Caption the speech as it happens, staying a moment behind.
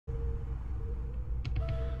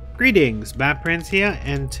Greetings, Batprince here,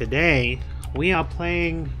 and today we are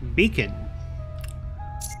playing Beacon.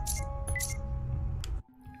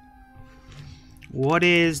 What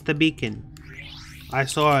is the beacon? I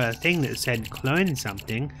saw a thing that said clone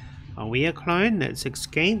something. Are we a clone that's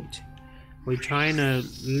escaped? We're trying to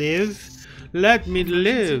live? Let me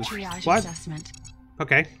live! What?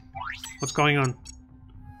 Okay. What's going on?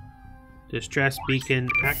 Distress beacon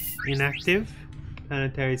inactive.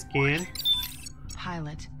 Planetary scan.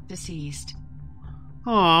 Pilot deceased.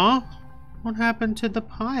 Aww. What happened to the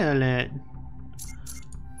pilot?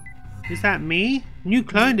 Is that me? New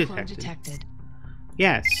clone detected.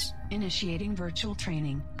 Yes. Initiating virtual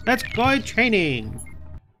training. Let's go training.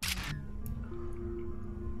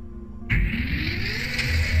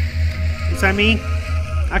 Is that me?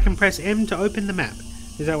 I can press M to open the map.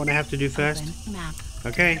 Is that what I have to do first? Open map.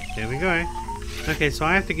 Okay, there we go. Okay, so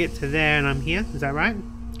I have to get to there and I'm here. Is that right?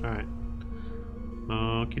 Alright.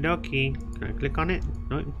 Okie dokie. Can I click on it?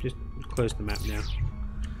 No, just close the map now.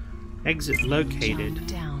 Exit located. Jump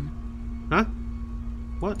down. Huh?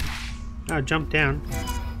 What? Oh, jump down.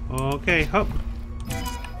 Okay, hop.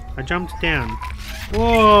 I jumped down.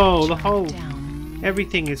 Whoa, the whole...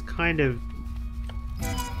 Everything is kind of...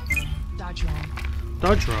 Dodge roll.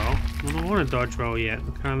 Dodge roll? I don't want to dodge roll yet.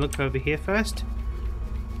 Can I look over here first?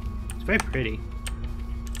 It's very pretty.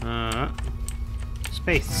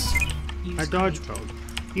 Space. I dodge rolled.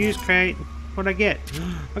 Use crate. What'd I get?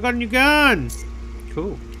 I got a new gun!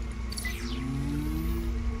 Cool.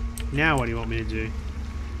 Now what do you want me to do?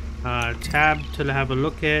 Tab to have a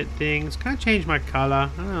look at things. Can I change my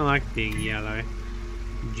color? I don't like being yellow.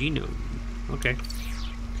 Genome. Okay.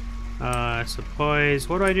 Supplies.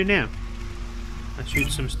 What do I do now? I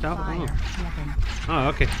shoot some stuff. Oh,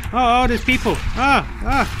 okay. Oh, there's people.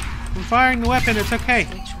 I'm firing the weapon. It's okay.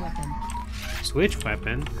 Switch weapon. Switch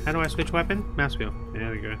weapon? How do I switch weapon? Mouse wheel.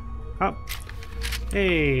 There we go. Oh.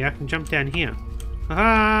 Hey, I can jump down here.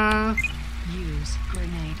 Haha! Use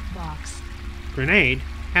grenade box. Grenade?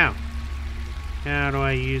 How? How do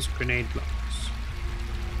I use grenade blocks?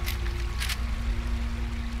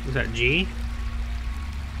 Is that G?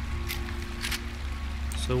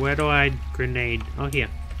 So where do I grenade? Oh, here.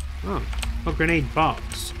 Oh, grenade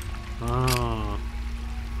box. Oh.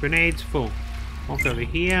 Grenade's full. Walk over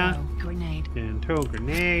here. Throw grenade. And throw a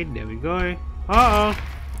grenade. There we go. Uh-oh.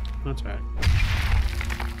 That's right.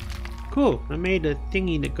 Cool. I made a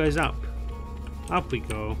thingy that goes up. Up we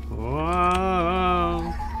go.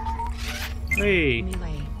 Whoa. Hey.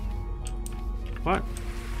 Melee. What?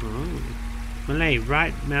 Oh. Melee.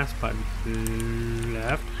 Right mouse button.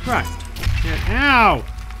 Left. Right. Yeah. Ow!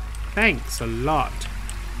 Thanks a lot.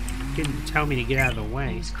 Didn't tell me to get out of the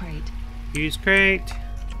way. Use crate. Use crate.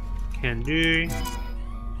 Can do.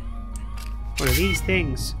 What are these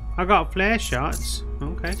things? I got flare shots.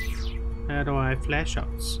 Okay. How do I flare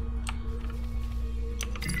shots?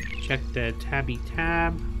 Check the tabby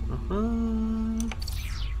tab.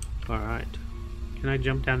 Alright. Can I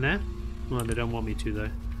jump down there? Well, they don't want me to though.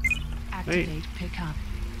 Activate Wait. pickup.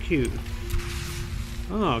 Q.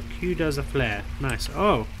 Oh, Q does a flare. Nice.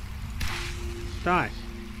 Oh. Die.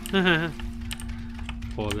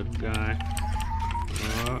 Poor little guy.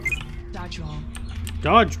 Oh. Dodge roll.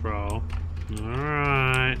 Dodge roll.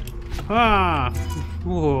 Alright. Ah!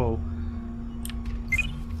 Whoa.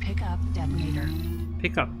 Pick up detonator.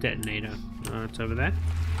 Pick up detonator. Oh, it's over there.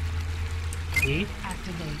 E.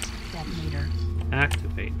 Activate detonator.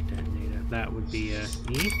 Activate detonator. That would be a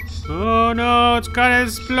E. Oh no, it's gonna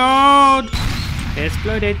explode! It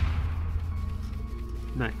exploded.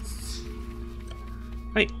 Nice.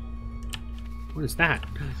 Hey. What is that?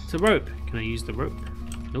 It's a rope. Can I use the rope?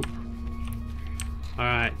 Nope.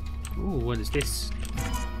 Alright. Ooh, what is this?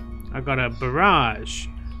 I got a barrage.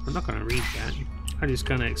 I'm not gonna read that. I'm just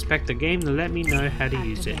gonna expect the game to let me know how to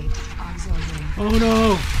use it. Auxiliary. Oh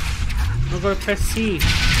no! I've gotta press C.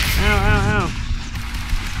 Ow, ow, ow.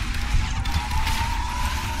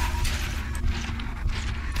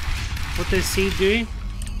 What does C do?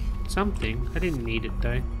 Something. I didn't need it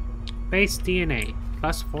though. Base DNA.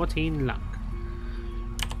 Plus 14 luck.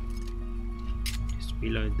 Just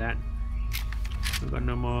reload that. I've got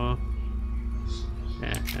no more.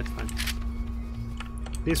 Yeah, that's fine.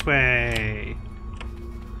 This way.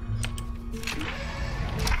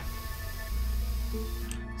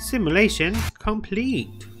 Simulation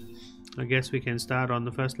complete. I guess we can start on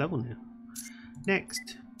the first level now.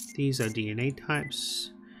 Next. These are DNA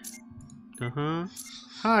types.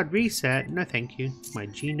 Hard reset. No thank you. My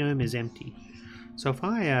genome is empty. So if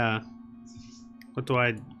I what do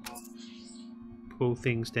I pull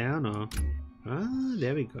things down or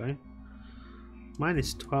there we go.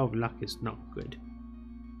 Minus 12 luck is not good.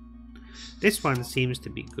 This one seems to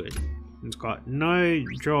be good. It's got no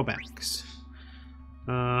drawbacks.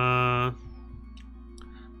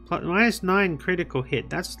 -9 critical hit.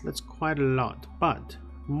 That's quite a lot. But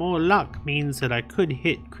more luck means that I could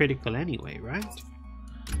hit critical anyway, right?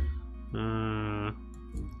 No,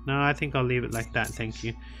 I think I'll leave it like that. Thank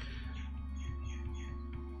you.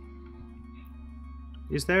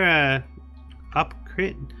 Is there a up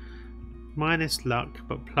crit? Minus luck,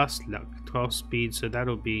 but plus luck. 12 speed, so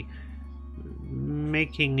that'll be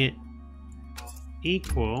making it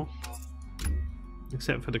equal,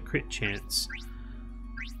 except for the crit chance.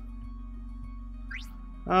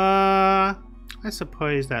 I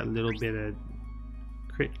suppose that little bit of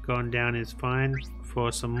crit gone down is fine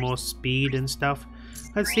for some more speed and stuff.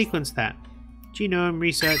 Let's sequence that. Genome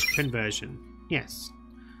research conversion. Yes.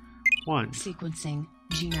 1. Sequencing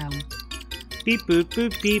genome. Beep boop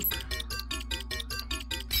boop beep.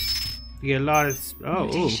 You get a lot of... Oh,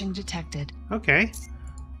 Mutation detected. Okay.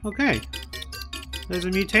 Okay. There's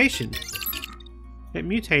a mutation. It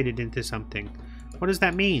mutated into something. What does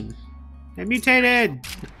that mean? It mutated!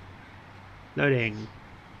 Loading.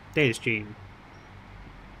 Data stream.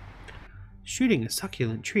 Shooting a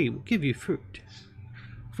succulent tree will give you fruit.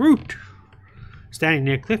 Fruit! Standing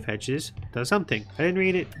near cliff edges does something. I didn't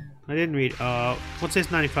read it. I didn't read. What's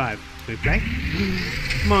this 95? Can we play?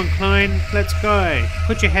 Come on, Klein. Let's go.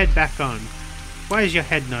 Put your head back on. Why is your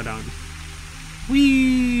head not on?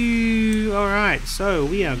 Whee! Alright, so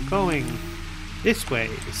we are going this way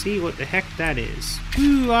to see what the heck that is.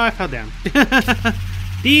 Ooh, I fell down.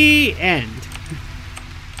 The end.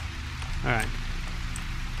 Alright.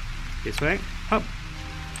 This way. Up.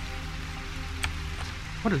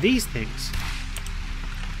 What are these things?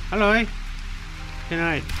 Hello. Can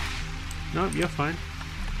I... Nope, you're fine.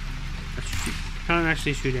 I can't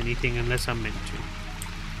actually shoot anything unless I'm meant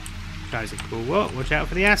to. Guys are cool. Whoa, watch out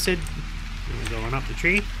for the acid. We're going up the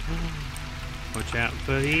tree. Watch out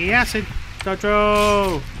for the acid. Dodge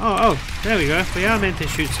roll. Oh, there we go. We are meant to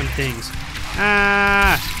shoot some things.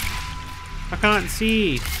 Ah! I can't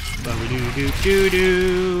see.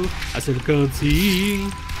 Ba-ba-doo-doo-doo-doo. I said I can't see.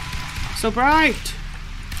 So bright.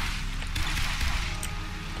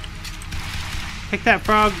 Take that,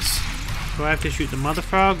 frogs. Do I have to shoot the mother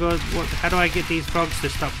frog, or what? How do I get these frogs to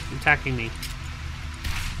stop attacking me?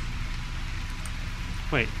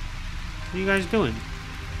 Wait, what are you guys doing?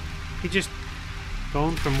 You just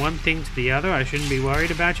going from one thing to the other? I shouldn't be worried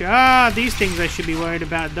about you. Ah, these things I should be worried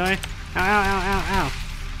about, though. Ow, ow, ow, ow, ow.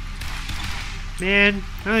 Man,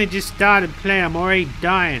 I only just started playing. I'm already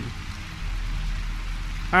dying.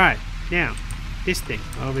 Alright, now, this thing,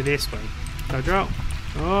 over this way. Dodge roll.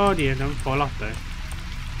 Oh dear, don't fall off though.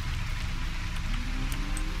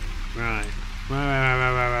 Right.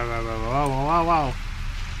 Wow.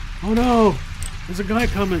 Oh no! There's a guy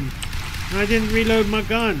coming! I didn't reload my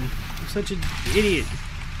gun! I'm such an idiot.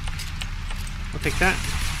 I'll take that.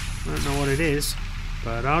 I don't know what it is,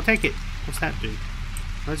 but I'll take it. What's that do?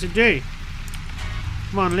 What does it do?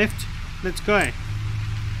 Come on, lift. Let's go.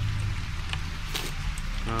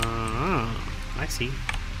 I see.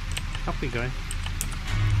 Up we go.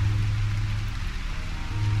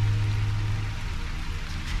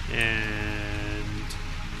 And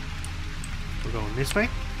we're going this way.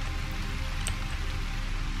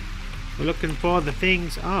 We're looking for the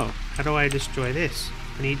things. Oh, how do I destroy this?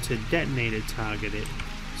 I need to detonate a target it.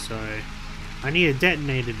 So I need a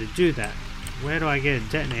detonator to do that. Where do I get a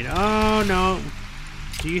detonator? Oh no!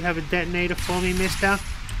 Do you have a detonator for me, mister?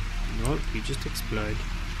 Nope, you just explode.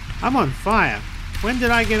 I'm on fire. When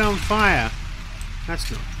did I get on fire?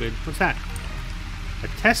 That's not good. What's that? A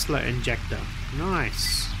Tesla injector.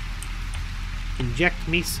 Nice. Inject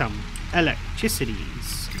me some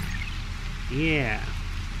electricities. Yeah.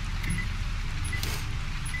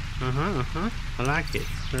 I like it.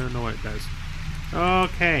 I don't know what it does.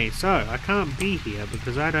 Okay, so I can't be here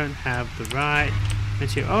because I don't have the right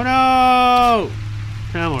material. Oh no!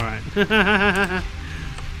 I'm alright.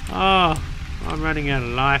 Oh, I'm running out of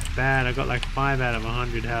life bad. I got like 5 out of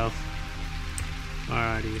 100 health.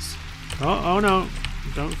 Alrighties. Oh no!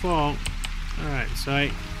 Don't fall. Alright, so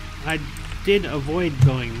I did avoid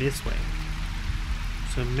going this way.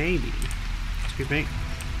 So maybe, excuse me,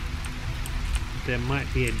 there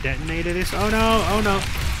might be a detonator this. Oh no! Oh no!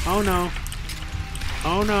 Oh no!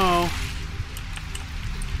 Oh no!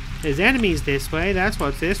 There's enemies this way. That's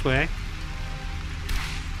what's this way.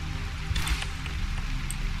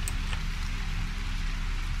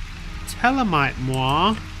 Telemite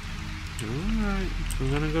moi. Alright, we're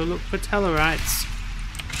gonna go look for Tellarites.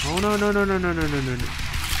 Oh no.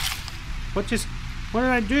 What did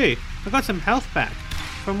I do? I got some health back.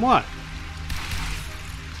 From what?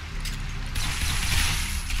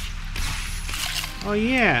 Oh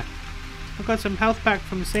yeah. I got some health back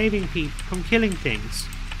from saving people, from killing things.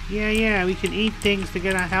 Yeah, we can eat things to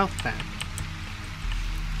get our health back.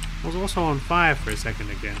 I was also on fire for a second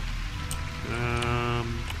again.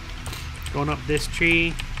 Going up this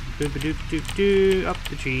tree. Boop-a-doop-doop-doo. Up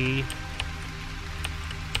the tree.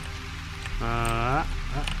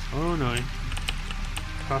 Oh no.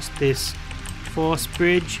 Across this force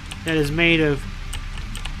bridge that is made of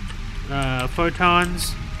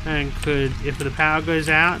photons and could, if the power goes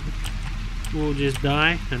out, we'll just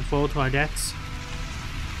die and fall to our deaths.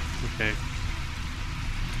 Okay.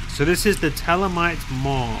 So this is the Telemite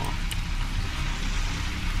Maw.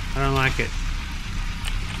 I don't like it.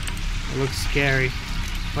 It looks scary.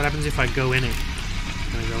 What happens if I go in it?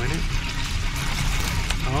 Can I go in it?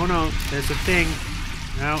 Oh no, there's a thing.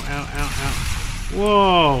 Ow, ow, ow, ow.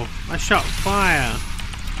 Whoa! I shot fire.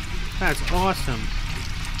 That's awesome.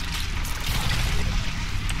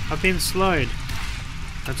 I've been slowed.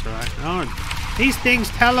 That's alright. Oh, these things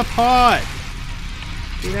teleport!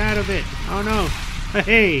 Get out of it. Oh no.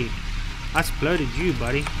 Hey! I exploded you,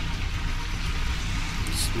 buddy.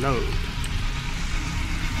 Slow.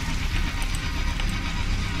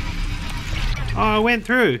 Oh, I went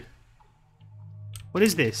through. What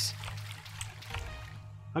is this?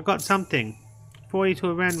 I got something. 40 to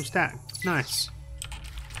a random stack. Nice.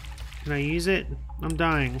 Can I use it? I'm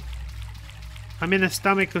dying. I'm in the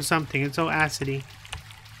stomach of something. It's all acidy.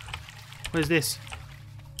 What is this?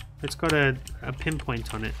 It's got a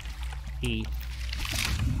pinpoint on it. E.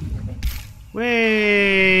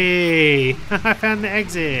 Way! I found the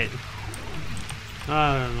exit.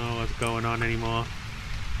 I don't know what's going on anymore.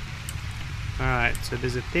 Alright, so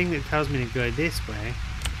there's a thing that tells me to go this way.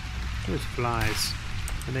 Those flies.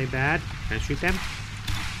 Are they bad? Can I shoot them?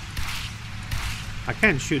 I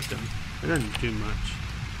can shoot them. It doesn't do much.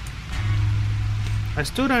 I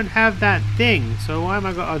still don't have that thing, so why am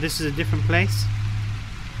I going? Oh, this is a different place?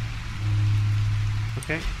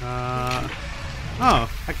 Okay.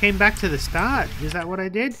 Oh, I came back to the start. Is that what I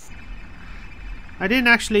did? I didn't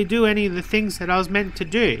actually do any of the things that I was meant to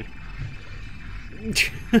do.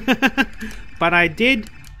 But I did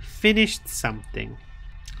finish something.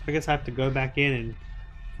 I guess I have to go back in and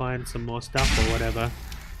find some more stuff or whatever.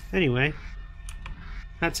 Anyway,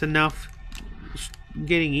 that's enough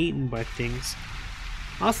getting eaten by things.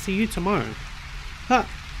 I'll see you tomorrow. Huh.